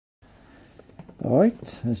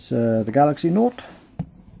Alright, it's the Galaxy Note,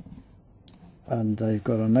 and I've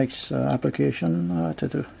got a nice application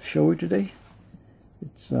to show you today.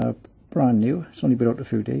 It's brand new, it's only been out a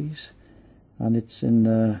few days, and it's in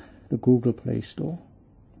the Google Play Store.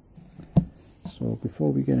 So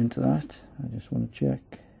before we get into that, I just want to check,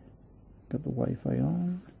 got the Wi-Fi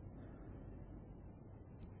on.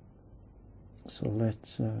 So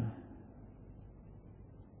let's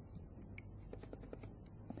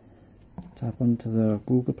tap onto the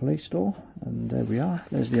Google Play Store, and there we are.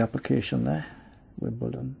 There's the application there,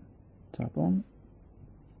 Wimbledon. Tap on.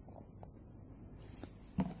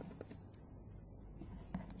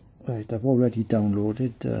 Right, I've already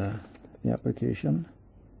downloaded the application,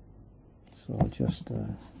 so I'll just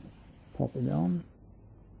pop it on.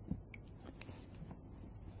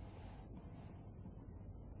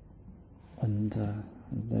 And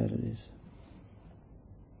there it is.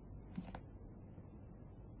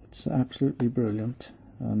 It's absolutely brilliant,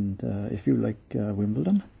 and if you like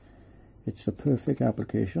Wimbledon, it's the perfect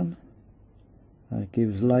application. It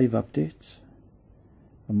gives live updates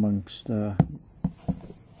amongst other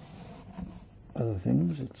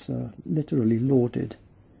things. It's literally loaded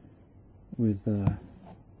with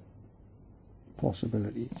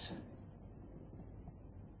possibilities.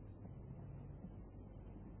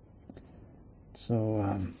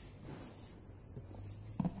 So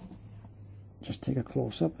just take a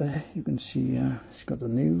close up there. You can see it's got the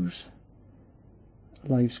news,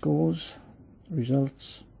 live scores,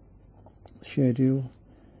 results, schedule,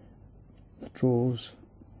 the draws,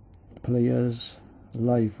 players,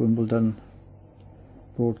 live Wimbledon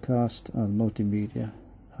broadcast, and multimedia,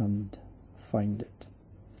 and find it.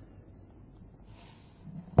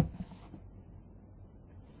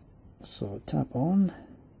 So tap on.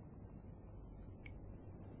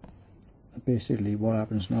 Basically what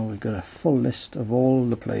happens now, we've got a full list of all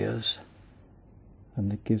the players,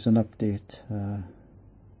 and it gives an update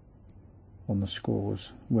on the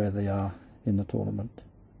scores, where they are in the tournament.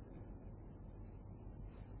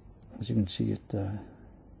 As you can see,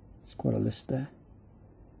 it's quite a list there,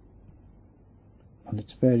 and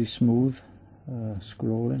it's very smooth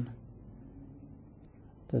scrolling.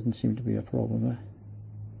 Doesn't seem to be a problem there.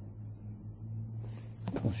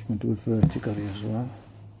 Of course you can do it vertically as well.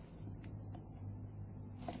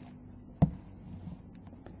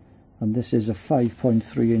 And this is a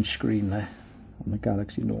 5.3 inch screen there on the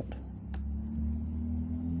Galaxy Note.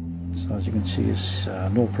 So as you can see, it's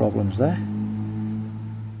no problems there.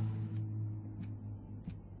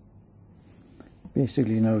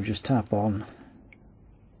 Basically now just tap on,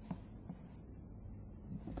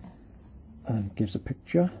 and it gives a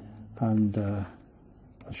picture and a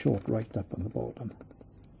short write up on the bottom.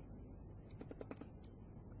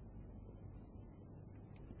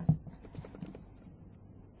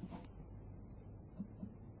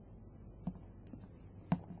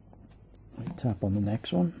 Tap on the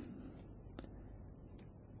next one.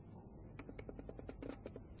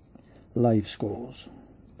 Live scores.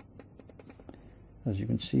 As you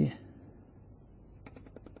can see,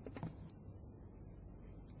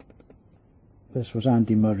 this was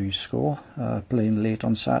Andy Murray's score, playing late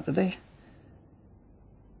on Saturday.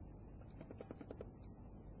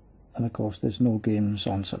 And of course there's no games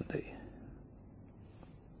on Sunday.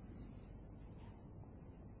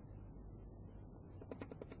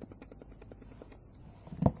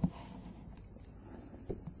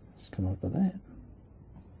 Come out with that.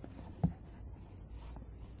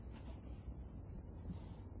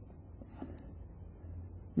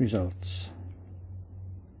 Results.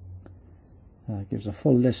 Gives a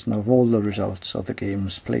full list now of all the results of the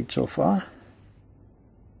games played so far.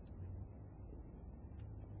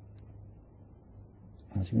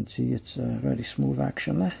 As you can see, it's a very smooth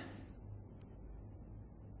action there.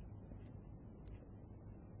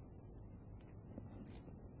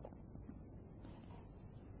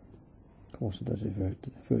 Of course it does it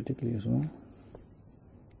vertically as well.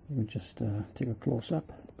 You can just take a close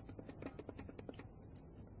up.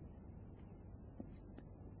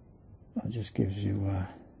 It just gives you a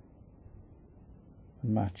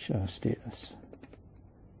match status.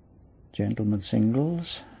 Gentlemen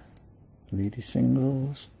singles, lady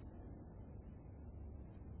singles.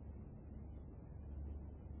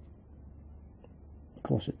 Of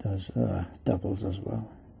course it does doubles as well.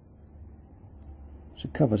 So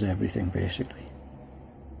it covers everything basically.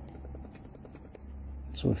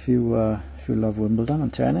 So if you love Wimbledon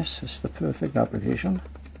and tennis, it's the perfect application.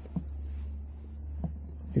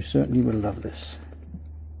 You certainly will love this.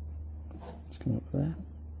 Let's come up there.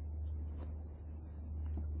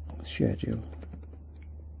 Schedule.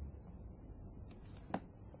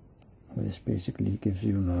 This basically gives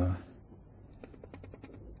you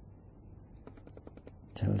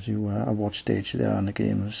tells you at what stage they are in the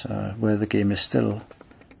games, whether the game is still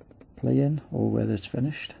playing or whether it's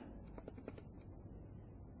finished.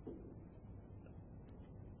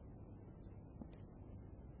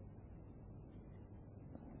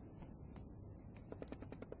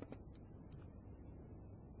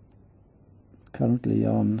 Currently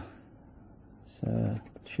on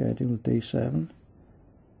schedule day 7.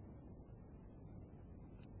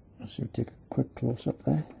 So take a quick close up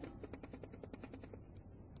there.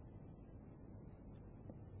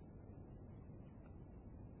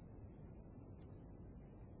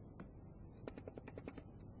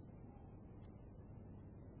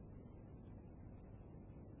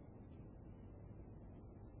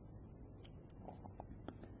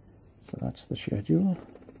 So that's the schedule.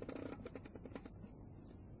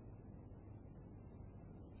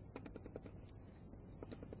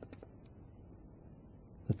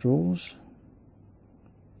 The draws.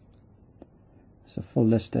 It's a full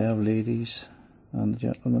list there of ladies and the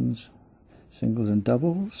gentlemen's singles and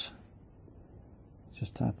doubles.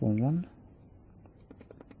 Just tap on one.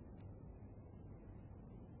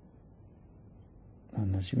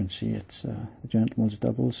 And as you can see, it's the gentlemen's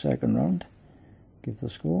doubles second round. Give the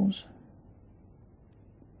scores.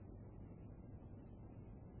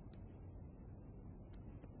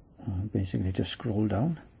 And basically just scroll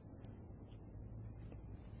down.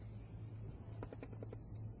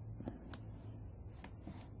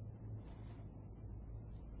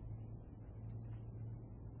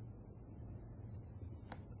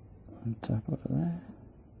 And tap out of there.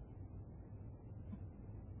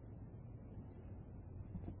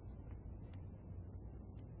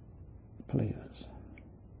 Players.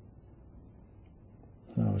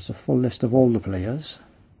 Now it's a full list of all the players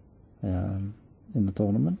in the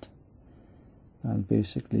tournament, and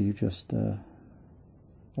basically you just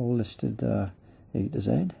all listed A to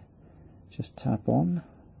Z. Just tap on.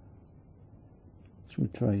 So we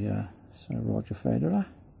try Roger Federer.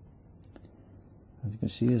 As you can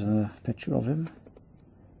see, there's a picture of him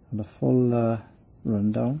and a full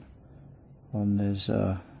rundown on his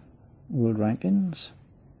world rankings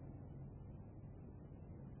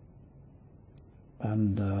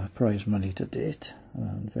and prize money to date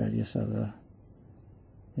and various other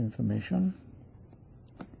information.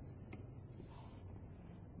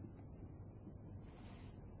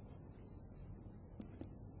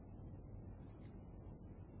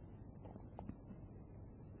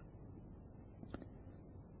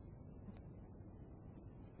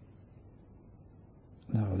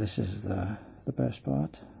 Now this is the best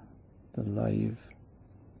part, the live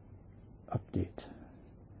update.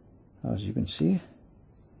 As you can see,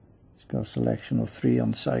 it's got a selection of 3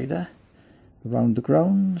 on the side there: around the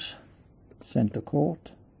grounds, centre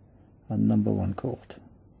court and number 1 court.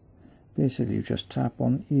 Basically you just tap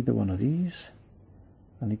on either one of these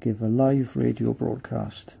and you give a live radio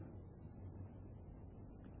broadcast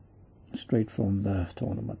straight from the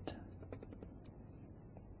tournament.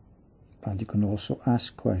 And you can also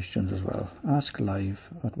ask questions as well. Ask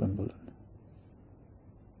live at Wimbledon.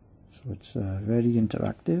 So it's very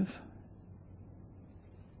interactive.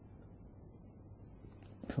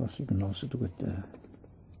 Of course, you can also do it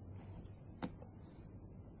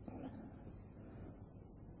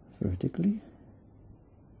vertically.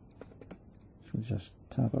 So just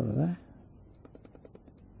tap out of there.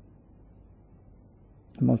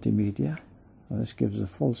 Multimedia. This gives a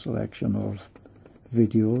full selection of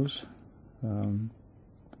videos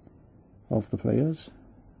of the players,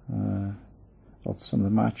 of some of the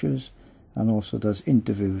matches, and also does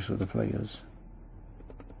interviews with the players.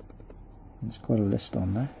 There's quite a list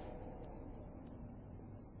on there.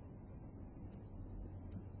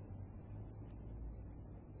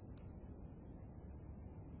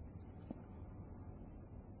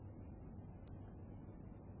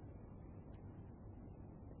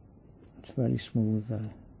 It's very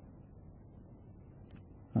smooth.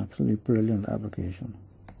 Absolutely brilliant application.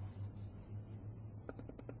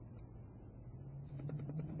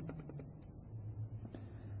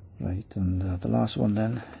 Right, and the last one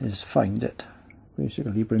then is Find It.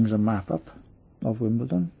 Basically brings a map up of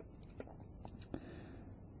Wimbledon.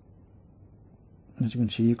 As you can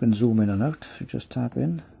see, you can zoom in and out. You just tap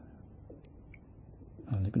in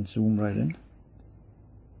and you can zoom right in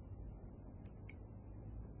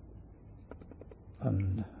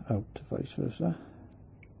and out, vice versa.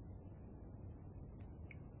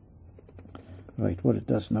 Right, what it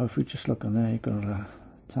does now, if we just look on there, you can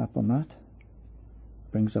tap on that,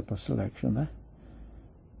 brings up a selection there.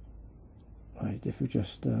 Right, if we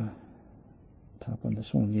just tap on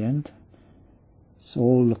this one on the end, it's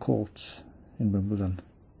all the courts in Wimbledon.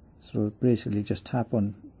 So basically just tap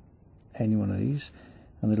on any one of these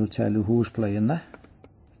and it'll tell you who's playing there.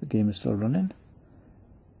 The game is still running.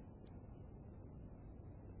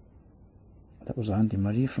 That was Andy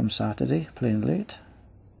Murray from Saturday, playing late.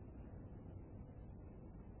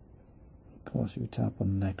 Of course, if you tap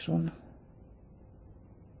on the next one,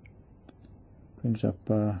 brings up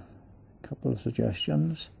a couple of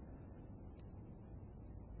suggestions.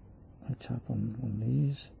 I tap on one of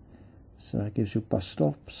these, so it gives you bus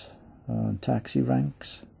stops and taxi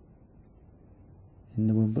ranks in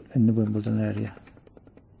the Wimbledon area.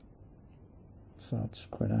 So that's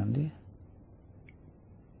quite handy.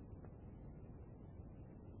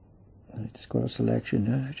 It's got a selection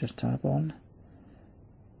here. You just tap on,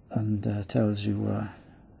 and tells you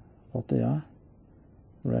what they are.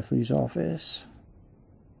 Referee's office,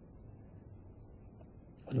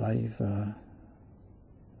 live.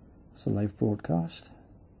 It's a live broadcast.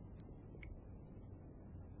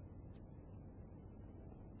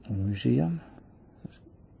 A museum.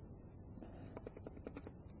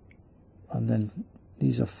 And then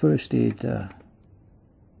these are first aid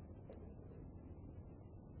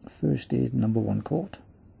 #1 court.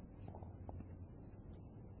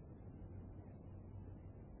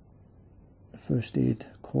 First aid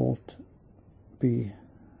court B,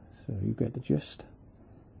 so you get the gist.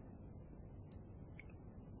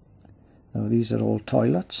 Now these are all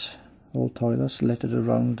toilets littered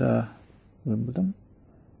around Wimbledon.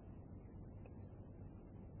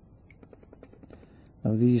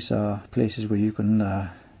 Now these are places where you can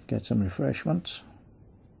get some refreshments.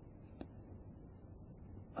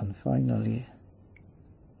 And finally,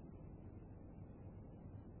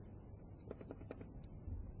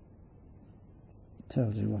 it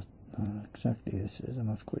tells you what exactly this is. I'm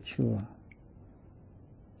not quite sure.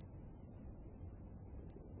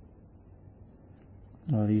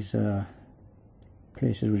 Now these are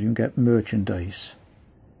places where you can get merchandise,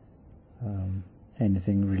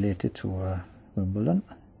 anything related to Wimbledon.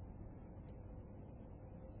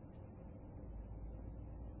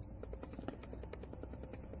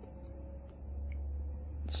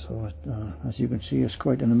 So as you can see, it's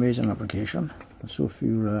quite an amazing application. So if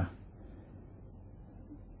you're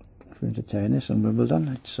into tennis and Wimbledon,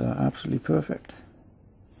 it's absolutely perfect.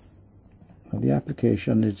 Now the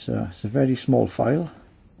application is it's a very small file.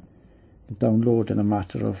 You download in a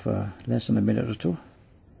matter of less than a minute or two,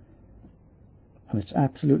 and it's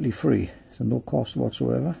absolutely free, so no cost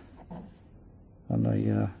whatsoever. And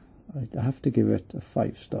I have to give it a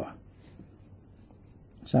 5-star.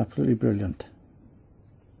 It's absolutely brilliant.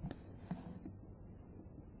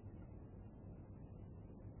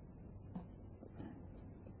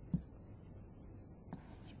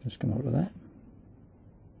 Just come out of that.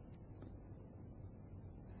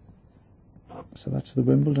 So that's the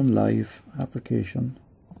Wimbledon Live application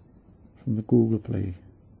from the Google Play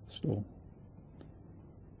Store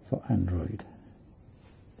for Android.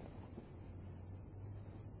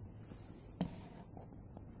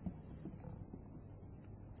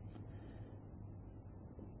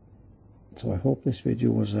 So I hope this video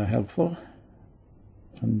was helpful,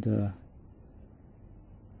 and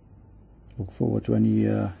look forward to any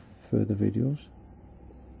further videos.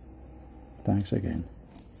 Thanks again.